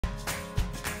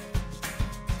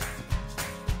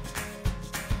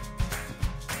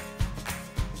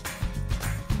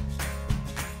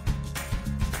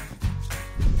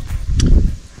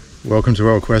Welcome to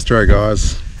El Questro,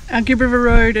 guys. Our Gibb River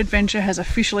Road adventure has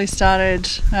officially started.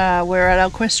 We're at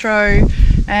El Questro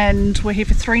and we're here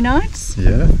for 3 nights.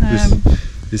 Yeah,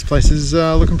 this place is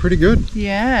looking pretty good.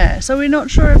 Yeah, so we're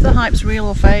not sure if the hype's real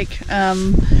or fake.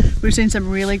 We've seen some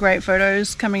really great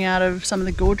photos coming out of some of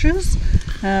the gorges.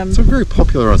 It's very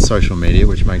popular on social media,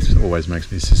 which always makes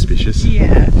me suspicious.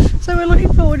 Yeah, so we're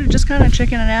looking forward to just kind of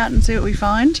checking it out and see what we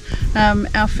find.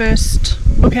 Our first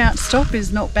lookout stop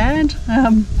is not bad.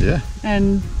 Yeah.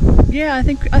 And yeah, I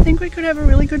think we could have a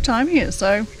really good time here.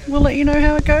 So we'll let you know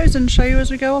how it goes and show you as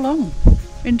we go along.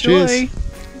 Enjoy. Cheers.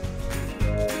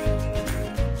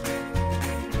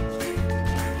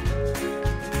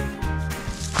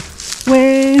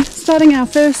 We're starting our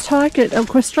first hike at El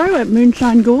Questro at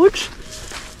Moonshine Gorge,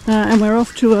 and we're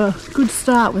off to a good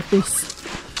start with this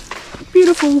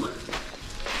beautiful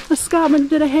escarpment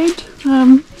bit ahead.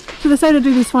 So they say to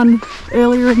do this one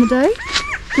earlier in the day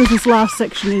because this last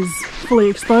section is fully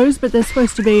exposed, but there's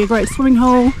supposed to be a great swimming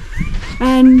hole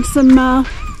and some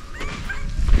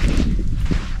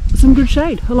good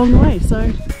shade along the way.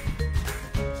 So.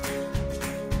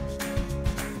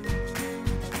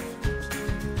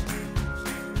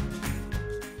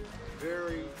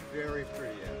 Very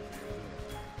pretty out here.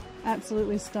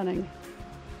 Absolutely stunning.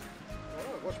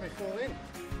 Oh, watch me fall in.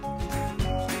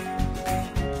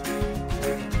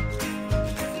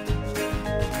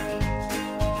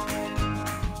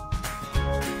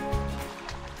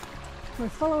 We're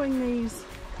following these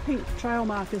pink trail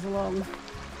markers along,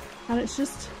 and it's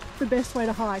just the best way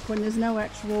to hike when there's no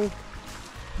actual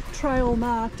trail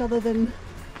marked other than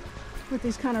with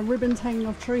these kind of ribbons hanging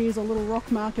off trees or little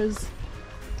rock markers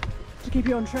to keep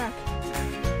you on track.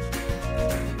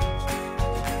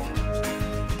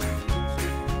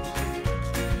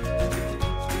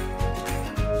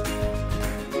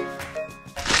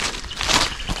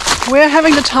 We're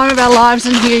having the time of our lives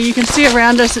in here. You can see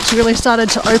around us it's really started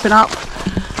to open up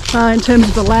in terms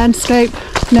of the landscape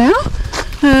now.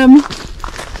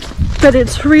 But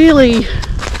it's really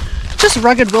just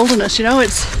rugged wilderness, you know.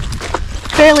 It's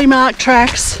barely marked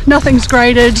tracks, nothing's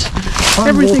graded,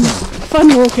 everything's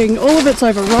fun walking, all of it's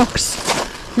over rocks.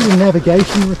 Little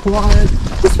navigation required.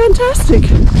 It's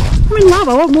fantastic. I'm in love,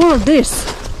 I want more of this.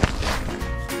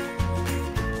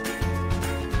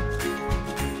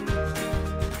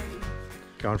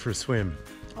 Going for a swim.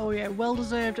 Oh yeah, well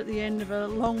deserved at the end of a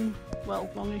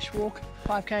longish walk,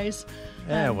 5Ks.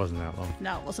 Yeah, it wasn't that long.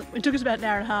 No, it wasn't. It took us about an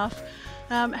hour and a half.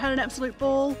 Had an absolute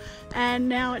ball, and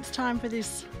now it's time for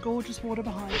this gorgeous water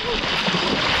behind us.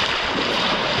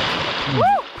 Woo!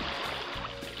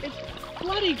 It's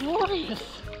bloody glorious.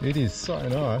 It is so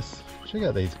nice. Check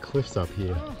out these cliffs up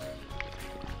here.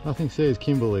 Nothing says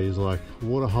Kimberley is like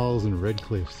waterholes and red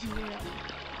cliffs. Yeah.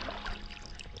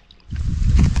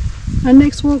 Our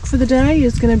next walk for the day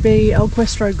is going to be El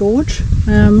Questro Gorge.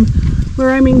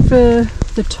 We're aiming for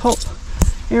the top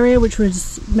area, which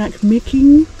was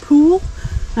McMicking Pool.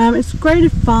 It's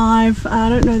graded 5. I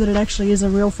don't know that it actually is a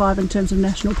real 5 in terms of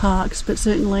national parks, but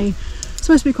certainly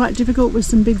supposed to be quite difficult with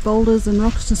some big boulders and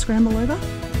rocks to scramble over.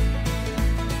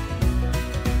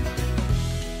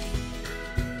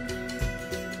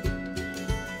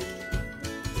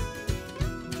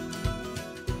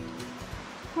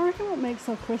 I reckon what makes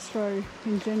El Questro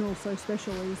in general so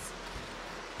special is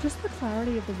just the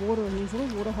clarity of the water and these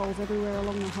little water holes everywhere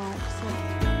along the hike. So.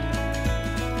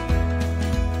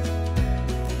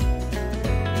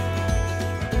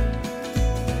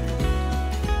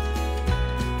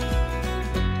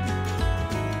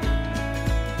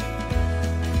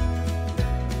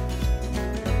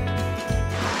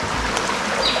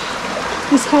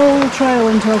 This whole trail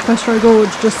into El Questro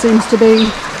Gorge just seems to be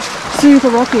super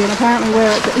rocky, and apparently we're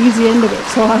at the easy end of it,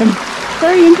 so I'm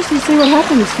very interested to see what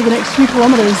happens for the next few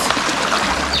kilometres.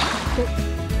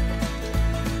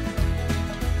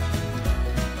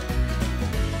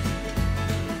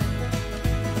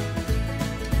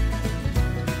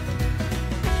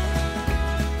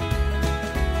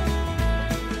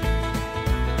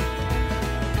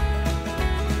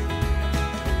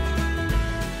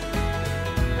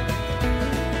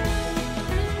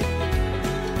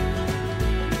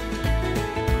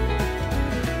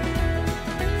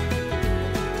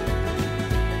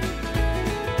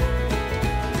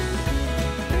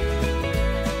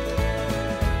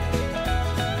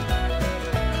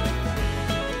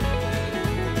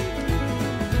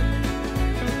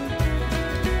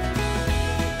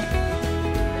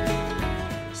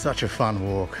 Such a fun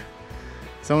walk.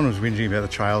 Someone was whinging about the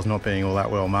trails not being all that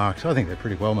well marked. I think they're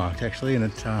pretty well marked actually, and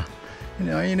it, you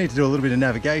know, you need to do a little bit of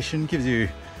navigation, gives you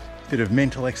a bit of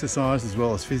mental exercise as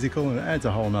well as physical, and it adds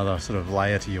a whole nother sort of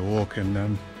layer to your walk,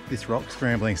 and this rock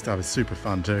scrambling stuff is super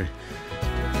fun too.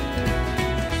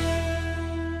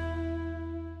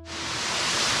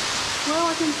 Well,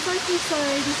 I can safely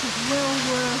say this is well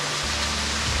worth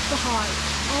the hike.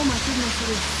 Oh my goodness,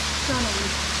 it is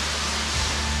stunning.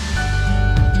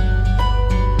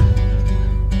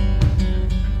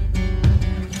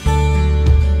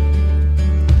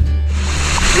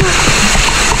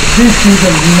 This is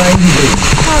amazing.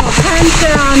 Oh, hands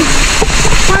down,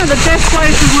 one of the best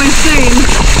places we've seen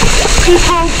this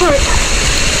whole trip,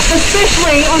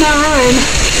 especially on our own.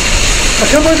 I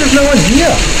can't believe there's no one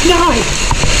here. No.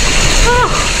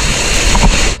 Oh.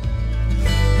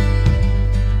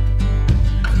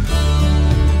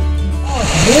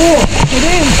 Warm. It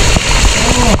is.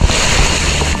 Oh.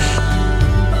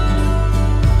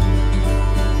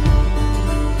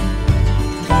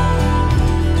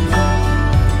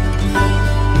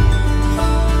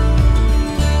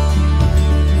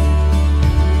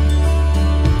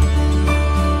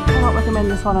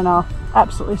 This one enough.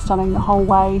 Absolutely stunning the whole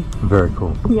way. Very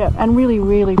cool. Yeah, and really,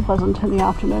 really pleasant in the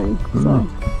afternoon. So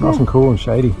nice and cool and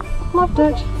shady. Loved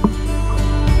it.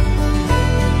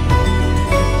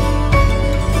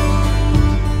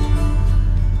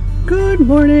 Good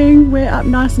morning. We're up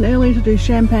nice and early to do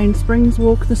Champagne Springs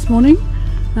walk this morning.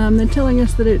 They're telling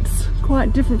us that it's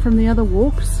quite different from the other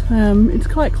walks. It's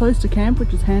quite close to camp,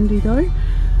 which is handy though.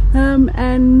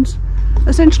 And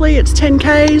essentially it's 10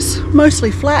 k's,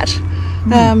 mostly flat.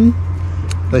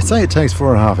 They say it takes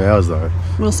 4.5 hours though.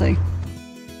 We'll see.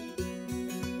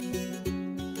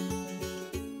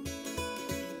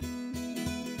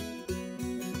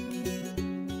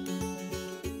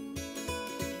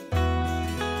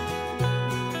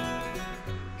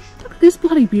 Look at this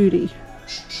bloody beauty.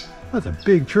 That's a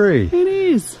big tree. It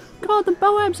is. God, the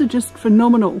boabs are just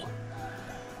phenomenal.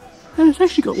 And it's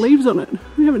actually got leaves on it.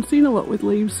 We haven't seen a lot with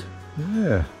leaves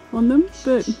on them,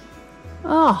 but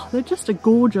they're just a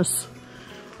gorgeous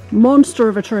monster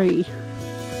of a tree.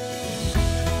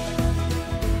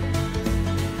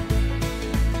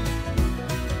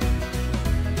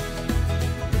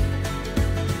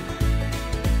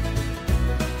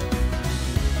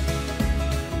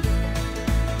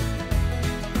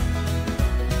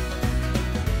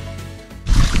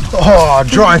 Oh,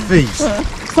 dry feet.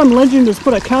 Some legend has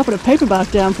put a carpet of paper bark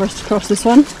down for us to cross this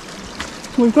one.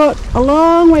 We've got a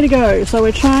long way to go, so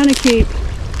we're trying to keep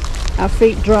our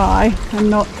feet dry and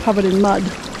not covered in mud.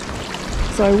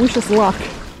 So wish us luck.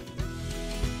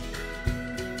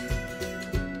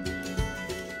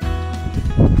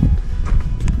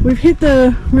 We've hit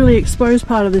the really exposed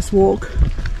part of this walk,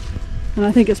 and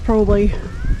I think it's probably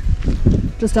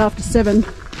just after 7.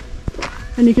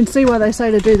 And you can see why they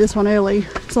say to do this one early.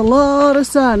 It's a lot of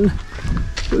sun.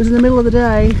 If it was in the middle of the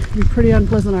day, it'd be pretty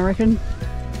unpleasant, I reckon.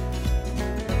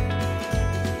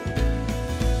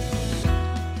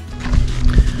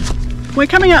 We're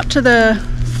coming up to the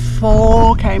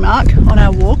 4k mark on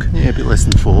our walk. Yeah, a bit less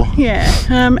than 4. Yeah,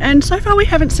 and so far we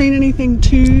haven't seen anything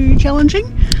too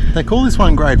challenging. They call this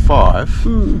one grade 5.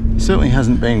 It certainly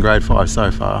hasn't been grade 5 so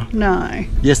far. No.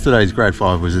 Yesterday's grade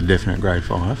 5 was a definite grade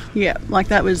 5. Yeah, like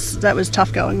that was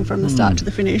tough going from the start to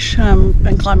the finish,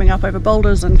 and climbing up over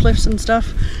boulders and cliffs and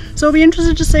stuff. So I'll be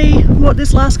interested to see what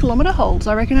this last kilometre holds.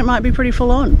 I reckon it might be pretty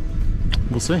full on.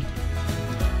 We'll see.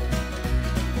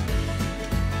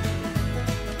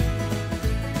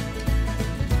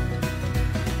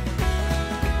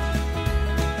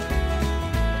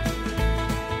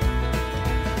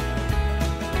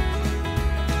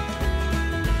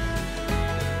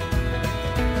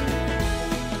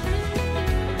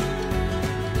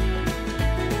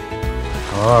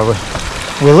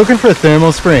 Oh, we're looking for a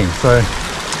thermal spring, so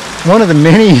one of the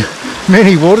many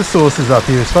water sources up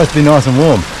here is supposed to be nice and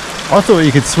warm. I thought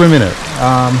you could swim in it.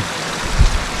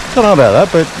 Don't know about that,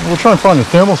 but we'll try and find the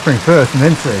thermal spring first and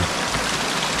then see.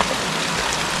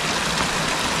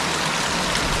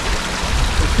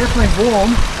 It's definitely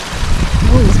warm.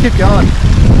 Oh, let's keep going.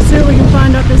 See what we can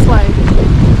find up this way.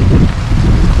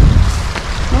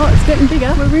 Oh, it's getting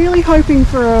bigger. We're really hoping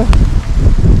for a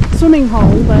swimming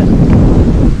hole, but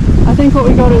I think what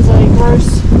we got is a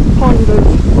gross pond of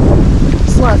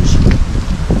sludge.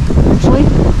 Actually,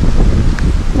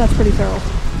 that's pretty feral.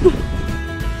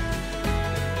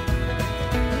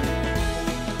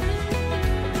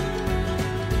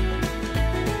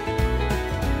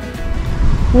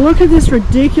 Well, look at this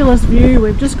ridiculous view.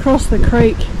 We've just crossed the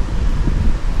creek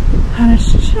and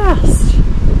it's just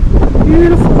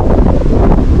beautiful.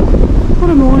 What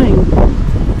a morning.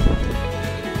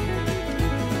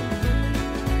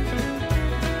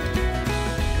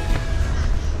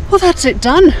 Well, that's it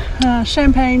done.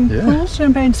 Champagne Pools,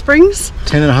 Champagne Springs.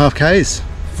 10.5 k's.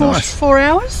 Nice. 4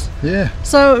 hours. Yeah.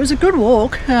 So it was a good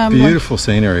walk. Beautiful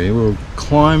scenery. We were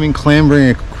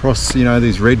clambering across, you know,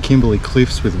 these red Kimberley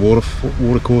cliffs with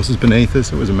water courses beneath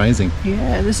us. It was amazing.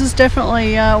 Yeah, this is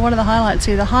definitely one of the highlights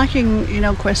here. The hiking in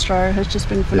El Questro has just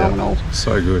been phenomenal. Yeah,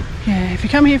 so good. Yeah, if you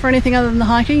come here for anything other than the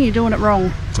hiking, you're doing it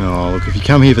wrong. Oh, look, if you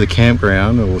come here for the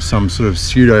campground or some sort of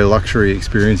pseudo luxury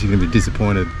experience, you're going to be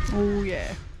disappointed. Oh,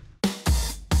 yeah.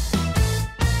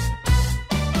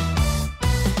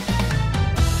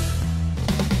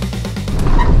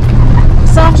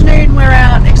 This afternoon we're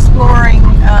out exploring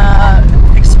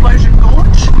Explosion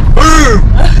Gorge.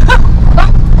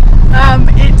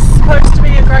 It's supposed to be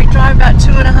a great drive, about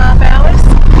 2.5 hours.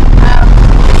 The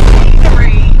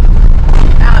scenery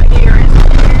out here is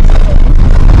beautiful,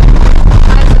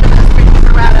 as it has been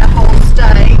throughout our whole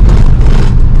stay.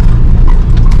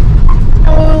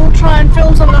 And we'll try and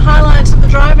film some of the highlights of the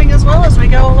driving as well as we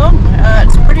go along.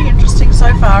 It's pretty interesting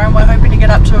so far, and we're hoping to get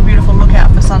up to a beautiful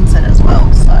lookout for sunset as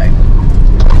well. So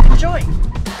enjoy.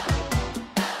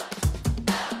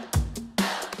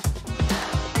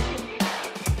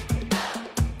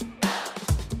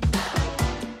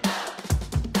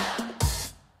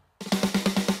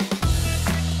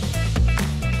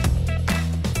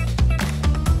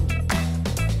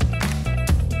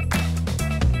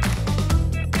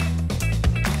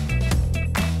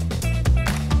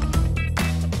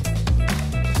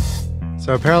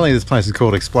 So apparently this place is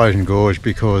called Explosion Gorge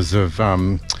because of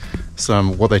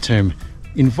some what they term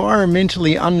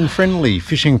environmentally unfriendly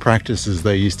fishing practices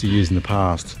they used to use in the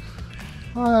past.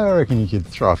 I reckon you could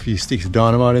throw a few sticks of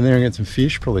dynamite in there and get some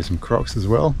fish, probably some crocs as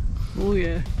well. Oh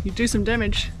yeah, you do some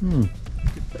damage.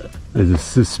 There's a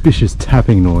suspicious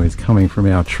tapping noise coming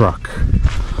from our truck.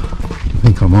 I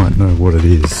think I might know what it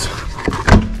is.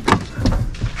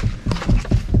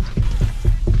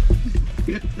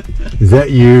 Is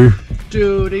that you?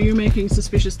 Dude, are you making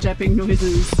suspicious tapping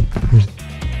noises?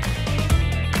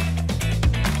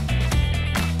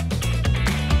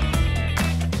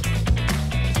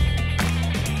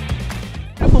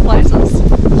 Beautiful places.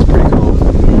 That's pretty cool.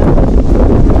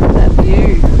 That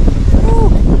view. Ooh.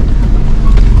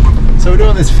 So we're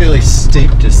doing this fairly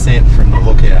steep descent from the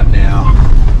lookout now,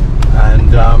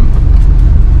 and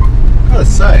I've got to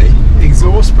say,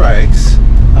 exhaust brakes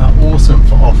are awesome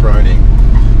for off-roading.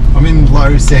 I'm in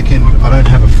low second, I don't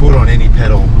have a foot on any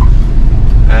pedal,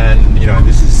 and you know,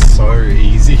 this is so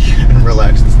easy and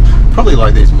relaxed. It's probably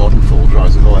like these modern four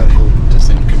drives with all that hill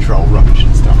descent control rubbish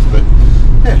and stuff, but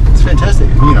yeah, it's fantastic.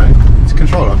 And, you know, it's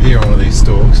controlled up here on one of these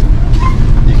stalks,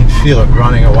 and you can feel it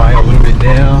running away a little bit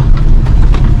now.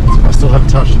 So I still haven't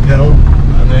touched the pedal,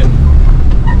 and then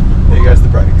there goes the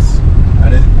brakes,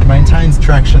 and it maintains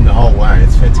traction the whole way.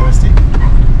 It's fantastic.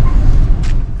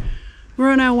 We're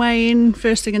on our way in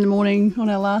first thing in the morning on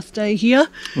our last day here.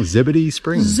 Zebedee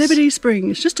Springs. Zebedee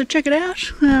Springs, just to check it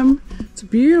out. It's a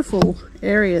beautiful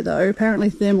area though,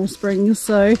 apparently thermal springs,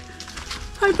 so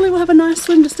hopefully we'll have a nice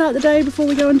swim to start the day before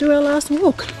we go and do our last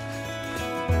walk.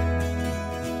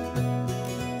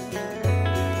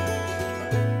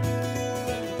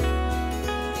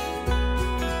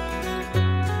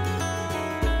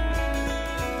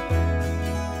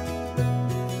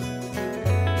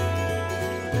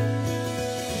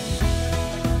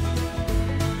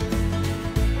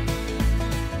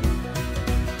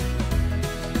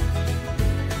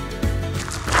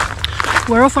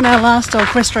 We're off on our last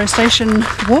Questro Station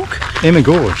walk. Emma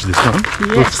Gorge, this one.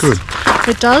 Yes, looks good.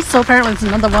 It does. So apparently it's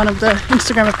another one of the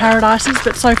Instagrammer paradises,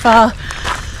 but so far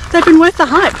they've been worth the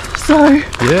hype. So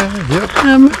yeah, yep.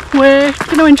 We're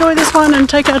going to enjoy this one and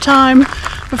take our time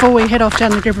before we head off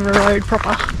down the Gibb Road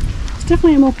proper. It's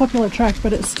definitely a more popular track,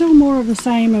 but it's still more of the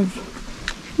same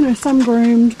of, you know, some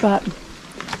groomed, but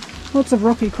lots of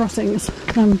rocky crossings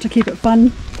to keep it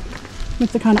fun,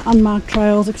 with the kind of unmarked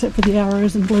trails except for the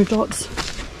arrows and blue dots.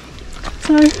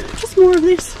 So just more of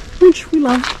this, which we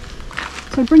love.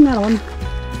 So bring that on.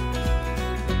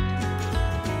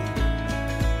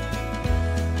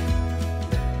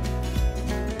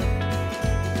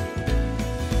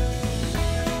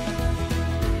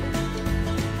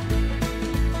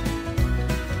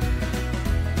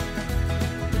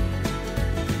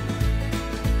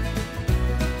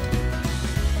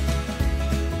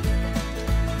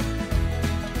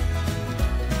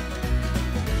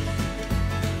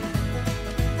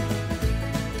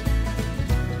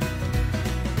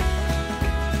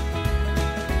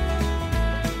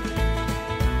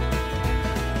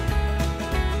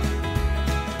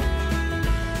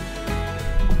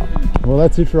 Well,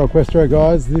 that's it for El Questro,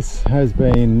 guys. This has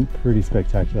been pretty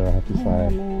spectacular, I have to say. Oh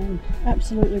man,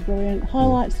 absolutely brilliant.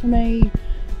 Highlights for me,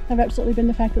 have absolutely been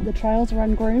the fact that the trails are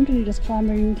ungroomed and you're just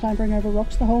clambering over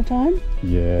rocks the whole time.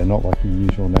 Yeah, not like your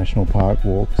usual national park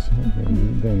walks.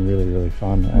 Been really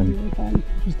fun, and Really fun.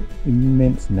 just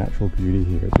immense natural beauty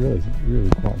here. It's really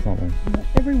quite something. Yeah,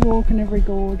 every walk and every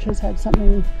gorge has had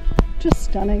something just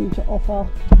stunning to offer.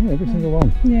 Yeah, every single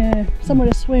one. Yeah, somewhere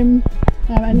to swim,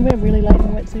 and we're really late in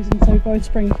the wet season, so both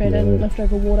spring fed and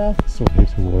leftover water. Still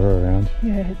heaps of water around.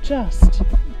 Yeah, just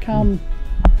come,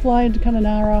 fly into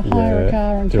Kununurra, hire a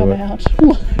car and come out.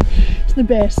 It's the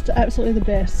best, absolutely the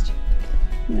best.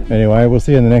 Yeah. Anyway, we'll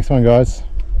see you in the next one, guys.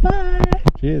 Bye!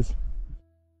 Cheers.